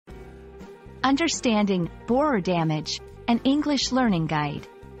Understanding Borer Damage, an English Learning Guide.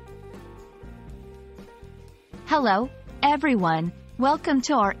 Hello, everyone. Welcome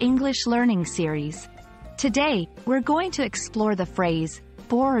to our English learning series. Today, we're going to explore the phrase,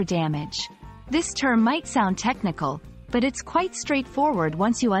 borer damage. This term might sound technical, but it's quite straightforward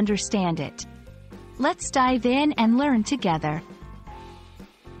once you understand it. Let's dive in and learn together.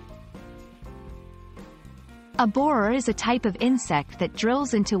 A borer is a type of insect that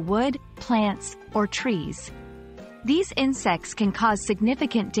drills into wood, plants, or trees. These insects can cause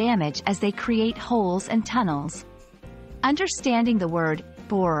significant damage as they create holes and tunnels. Understanding the word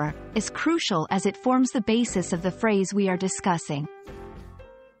borer is crucial as it forms the basis of the phrase we are discussing.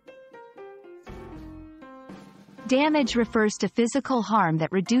 Damage refers to physical harm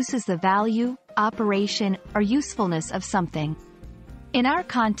that reduces the value, operation, or usefulness of something. In our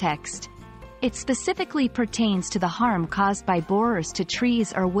context, it specifically pertains to the harm caused by borers to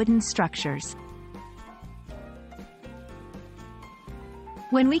trees or wooden structures.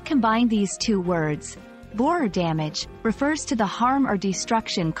 When we combine these two words, borer damage refers to the harm or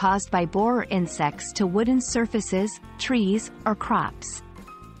destruction caused by borer insects to wooden surfaces, trees, or crops.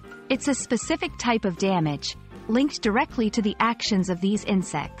 It's a specific type of damage, linked directly to the actions of these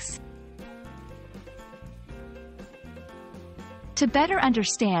insects. To better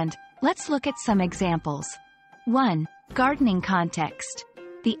understand, let's look at some examples. 1. Gardening context.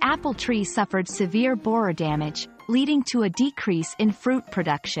 The apple tree suffered severe borer damage, leading to a decrease in fruit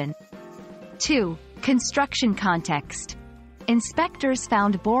production. 2. Construction context. Inspectors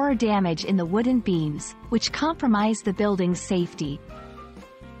found borer damage in the wooden beams, which compromised the building's safety.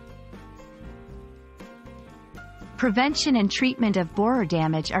 Prevention and treatment of borer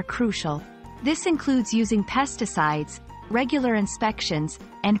damage are crucial. This includes using pesticides, regular inspections,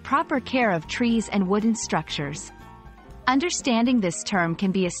 and proper care of trees and wooden structures. Understanding this term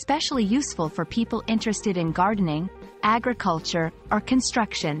can be especially useful for people interested in gardening, agriculture, or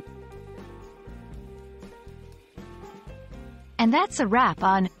construction. And that's a wrap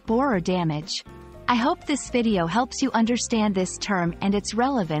on borer damage. I hope this video helps you understand this term and its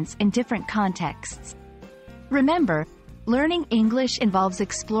relevance in different contexts. Remember, learning English involves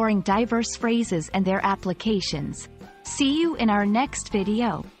exploring diverse phrases and their applications. See you in our next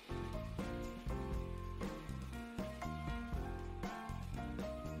video.